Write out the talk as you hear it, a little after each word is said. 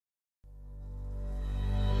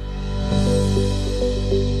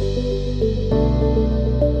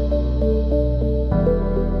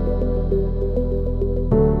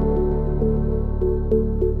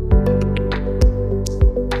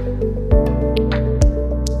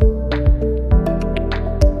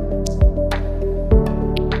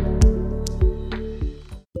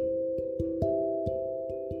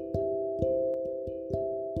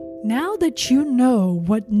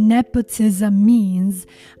what nepotism means,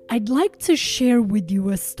 I'd like to share with you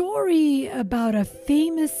a story about a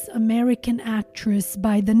famous American actress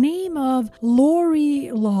by the name of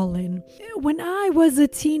Lori Loughlin. When I was a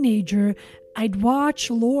teenager, I'd watch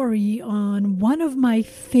Lori on one of my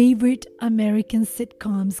favorite American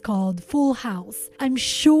sitcoms called Full House. I'm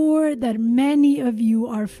sure that many of you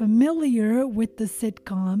are familiar with the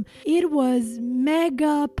sitcom. It was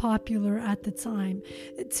mega popular at the time.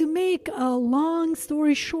 To make a long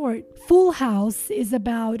story short, Full House is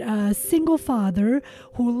about a single father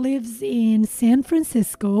who lives in San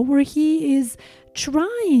Francisco, where he is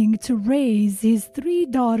trying to raise his 3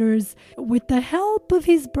 daughters with the help of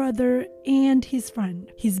his brother and his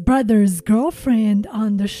friend. His brother's girlfriend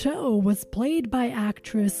on the show was played by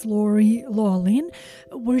actress Lori Loughlin,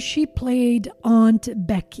 where she played Aunt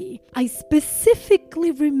Becky. I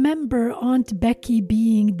specifically remember Aunt Becky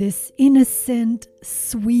being this innocent,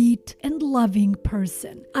 sweet, and loving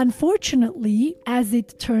person. Unfortunately, as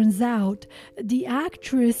it turns out, the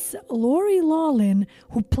actress Lori Loughlin,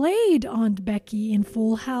 who played Aunt Becky in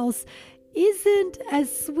Full House, isn't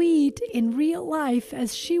as sweet in real life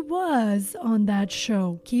as she was on that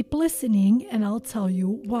show. Keep listening and I'll tell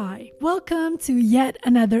you why. Welcome to yet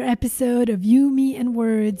another episode of You, Me, and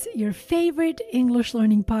Words, your favorite English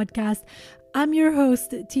learning podcast. I'm your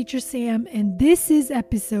host, Teacher Sam, and this is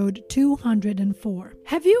episode 204.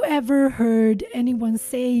 Have you ever heard anyone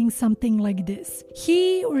saying something like this?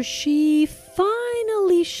 He or she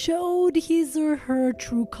finally showed his or her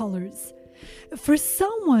true colors. For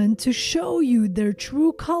someone to show you their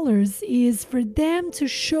true colors is for them to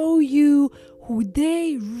show you who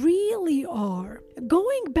they really are.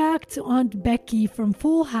 Going back to Aunt Becky from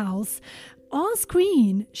Full House, on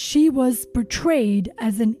screen, she was portrayed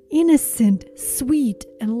as an innocent, sweet,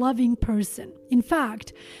 and loving person. In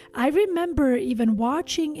fact, I remember even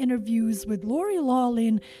watching interviews with Lori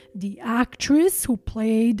Loughlin, the actress who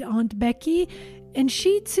played Aunt Becky, and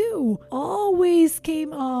she too always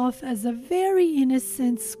came off as a very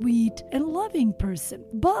innocent, sweet, and loving person.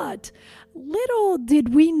 But little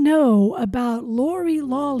did we know about Lori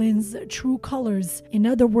Loughlin's true colors. In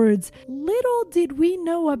other words, little did we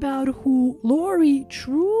know about who Lori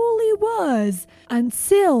truly was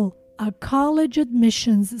until a college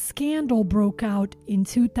admissions scandal broke out in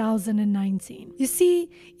 2019. You see,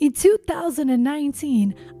 in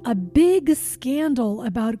 2019, a big scandal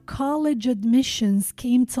about college admissions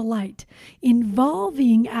came to light,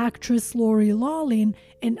 involving actress Lori Loughlin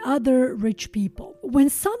and other rich people. When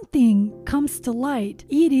something comes to light,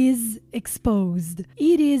 it is exposed.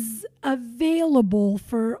 It is available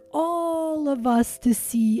for all of us to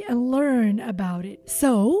see and learn about it.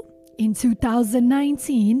 So, in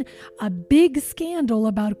 2019, a big scandal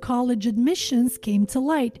about college admissions came to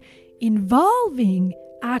light, involving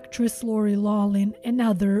actress Lori Loughlin and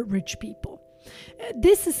other rich people.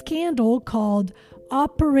 This scandal, called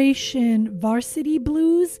Operation Varsity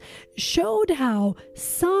Blues, showed how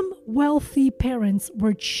some wealthy parents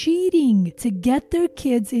were cheating to get their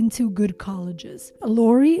kids into good colleges.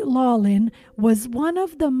 Lori Loughlin was one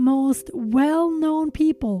of the most well-known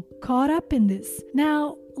people caught up in this.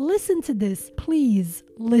 Now, listen to this. Please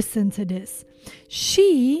listen to this.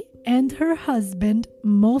 She and her husband,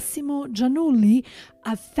 Massimo Giannulli,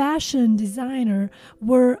 a fashion designer,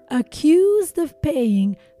 were accused of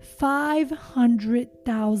paying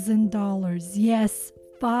 $500,000. Yes,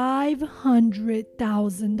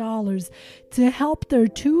 $500,000 to help their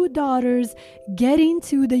 2 daughters get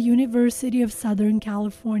into the University of Southern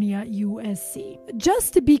California, USC.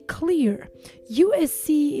 Just to be clear,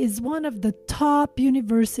 USC is one of the top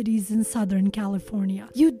universities in Southern California.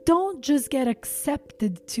 You don't just get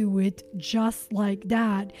accepted to it just like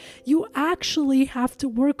that. You actually have to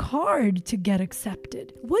work hard to get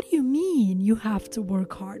accepted. What do you mean you have to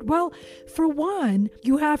work hard? Well, for one,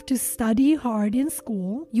 you have to study hard in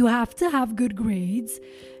school. You have to have good grades.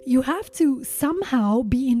 You have to somehow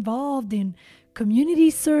be involved in community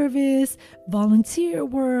service, volunteer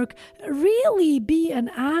work, really be an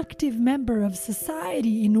active member of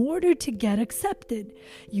society in order to get accepted.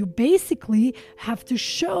 You basically have to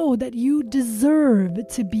show that you deserve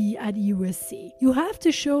to be at USC. You have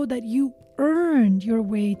to show that you earned your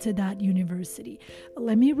way to that university.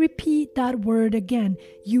 Let me repeat that word again.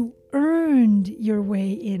 You earned your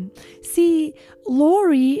way in. See,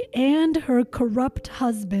 Lori and her corrupt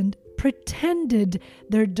husband pretended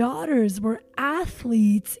their daughters were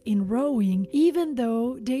athletes in rowing, even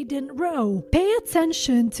though they didn't row. Pay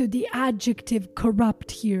attention to the adjective corrupt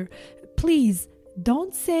here. Please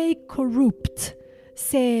don't say corrupt.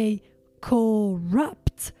 Say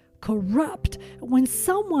corrupt. Corrupt. When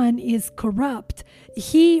someone is corrupt,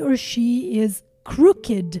 he or she is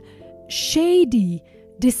crooked, shady,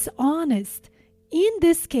 dishonest. In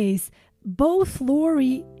this case, both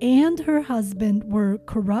Lori and her husband were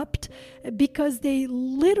corrupt because they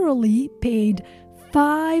literally paid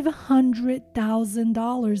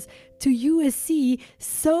 $500,000 to USC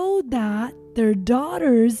so that their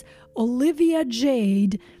daughters, Olivia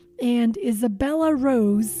Jade and Isabella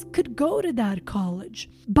Rose, could go to that college.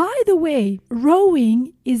 By the way,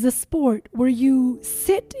 rowing is a sport where you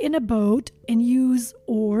sit in a boat and use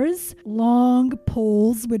oars, long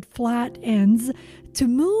poles with flat ends, to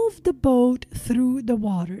move the boat through the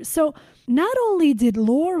water. So not only did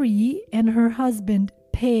Lori and her husband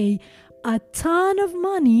pay a ton of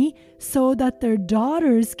money so that their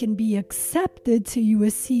daughters can be accepted to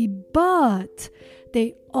USC, but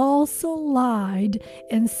they also lied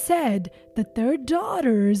and said that their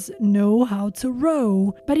daughters know how to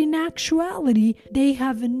row, but in actuality, they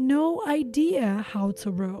have no idea how to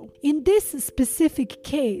row. In this specific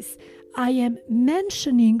case, I am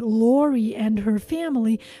mentioning Lori and her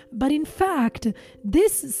family, but in fact,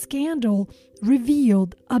 this scandal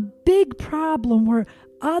revealed a big problem where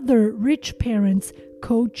other rich parents,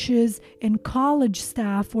 coaches, and college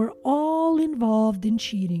staff were all involved in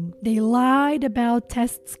cheating. They lied about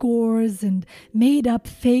test scores and made up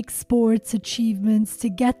fake sports achievements to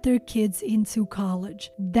get their kids into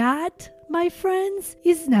college. That, my friends,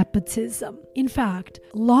 is nepotism. In fact,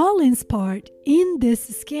 Lawleen's part in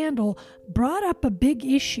this scandal brought up a big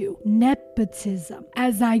issue: nepotism.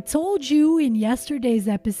 As I told you in yesterday's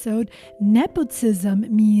episode, nepotism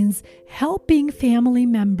means helping family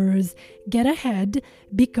members get ahead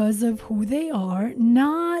because of who they are,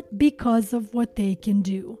 not because of what they can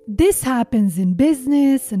do. This happens in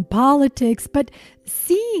business and politics, but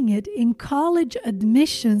seeing it in college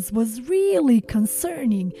admissions was really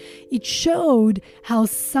concerning. It showed how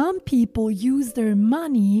some people use their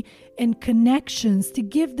money and connections to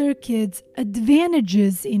give their kids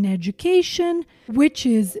advantages in education, which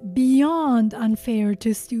is beyond unfair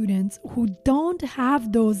to students who don't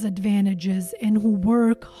have those advantages and who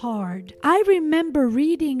work hard. I remember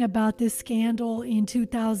reading about this scandal in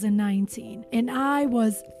 2019, and I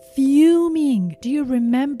was fuming. Do you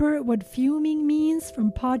remember what fuming means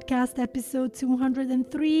from podcast episode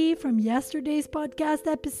 203 from yesterday's podcast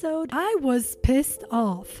episode? I was pissed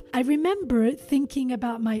off. I remember thinking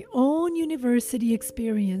about my own university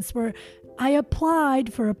experience where I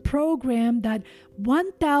applied for a program that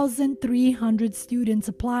 1,300 students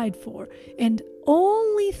applied for, and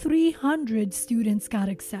only 300 students got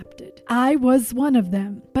accepted. I was one of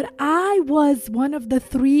them, but I was one of the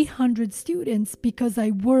 300 students because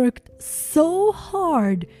I worked so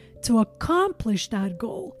hard to accomplish that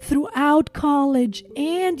goal. Throughout college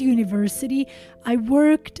and university, I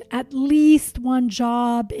worked at least one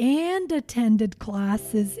job and attended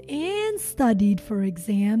classes and studied for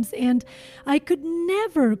exams, and I could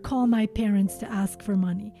never call my parents to ask for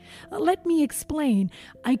money. Let me explain.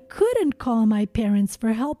 I couldn't call my parents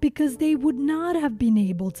for help because they would not have been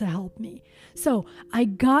able to help me. So I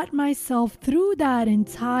got myself through that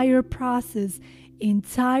entire process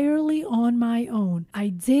entirely on my own. I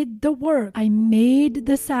did the work, I made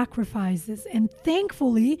the sacrifices, and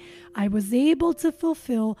thankfully I was able to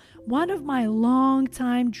fulfill one of my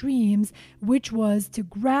long-time dreams, which was to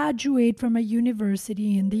graduate from a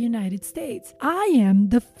university in the United States. I am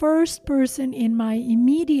the first person in my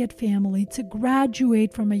immediate family to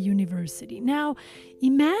graduate from a university. Now,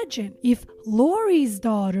 imagine if Lori's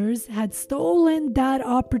daughters had stolen that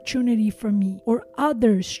opportunity from me, or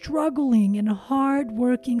other struggling and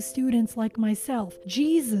hard-working students like myself.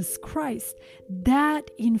 Jesus Christ,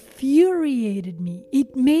 that infuriated me.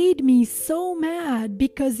 It made me so mad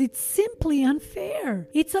because it's simply unfair.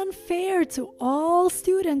 It's unfair to all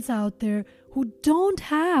students out there who don't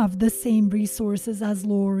have the same resources as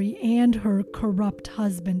Lori and her corrupt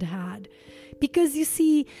husband had. Because you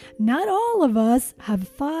see, not all of us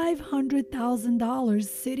have $500,000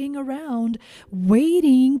 sitting around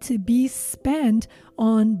waiting to be spent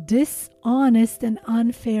on dishonest and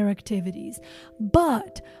unfair activities.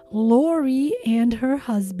 But Lori and her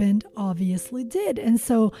husband obviously did. And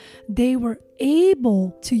so they were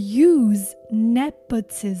able to use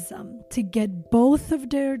nepotism to get both of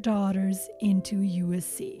their daughters into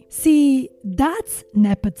USC. See, that's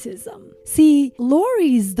nepotism. See,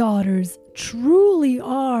 Lori's daughters truly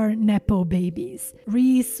are nepo babies.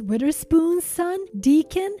 Reese Witherspoon's son,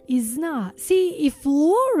 Deacon, is not. See, if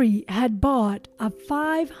Lori had bought a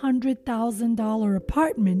 $500,000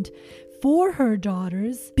 apartment for her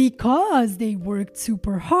daughters because they worked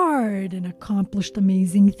super hard and accomplished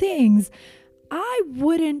amazing things, I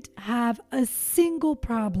wouldn't have a single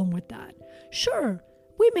problem with that. Sure,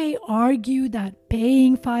 We may argue that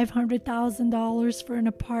paying $500,000 for an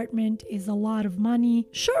apartment is a lot of money.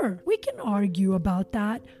 Sure, we can argue about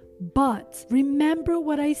that. But remember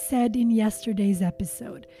what I said in yesterday's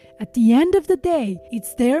episode. At the end of the day,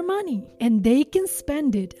 it's their money and they can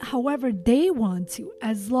spend it however they want to,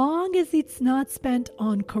 as long as it's not spent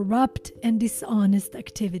on corrupt and dishonest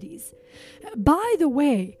activities. By the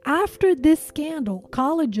way, after this scandal,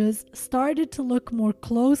 colleges started to look more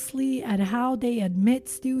closely at how they admit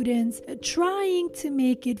students, trying to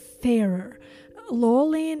make it fairer.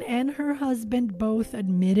 Lolin and her husband both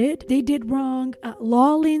admitted they did wrong.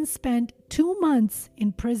 Lolin spent 2 months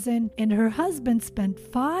in prison and her husband spent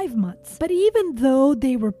 5 months. But even though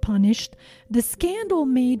they were punished, the scandal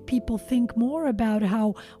made people think more about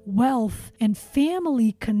how wealth and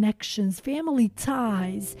family connections, family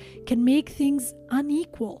ties can make things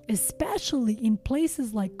unequal, especially in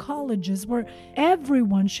places like colleges where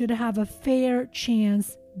everyone should have a fair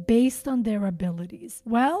chance based on their abilities.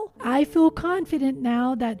 Well, I feel confident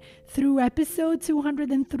now that through episode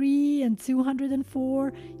 203 and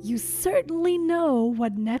 204, you certainly know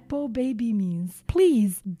what Nepo baby means.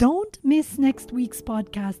 Please don't miss next week's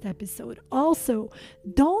podcast episode. Also,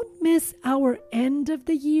 don't miss our end of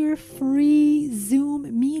the year free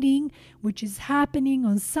Zoom meeting, which is happening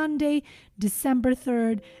on Sunday, December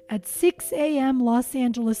 3rd at 6 a.m. Los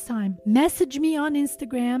Angeles time. Message me on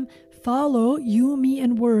Instagram. Follow You, Me,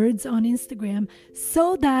 and Words on Instagram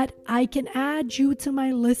so that I can add you to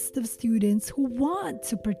my list of students who want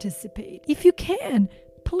to participate. If you can,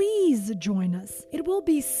 please join us. It will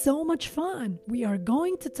be so much fun. We are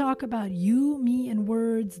going to talk about You, Me, and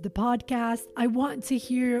Words, the podcast. I want to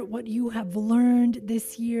hear what you have learned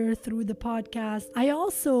this year through the podcast. I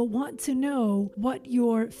also want to know what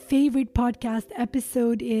your favorite podcast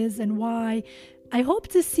episode is and why. I hope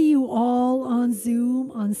to see you all on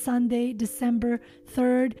Zoom on Sunday, December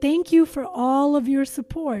 3rd. Thank you for all of your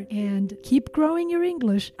support and keep growing your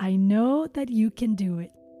English. I know that you can do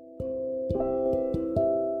it.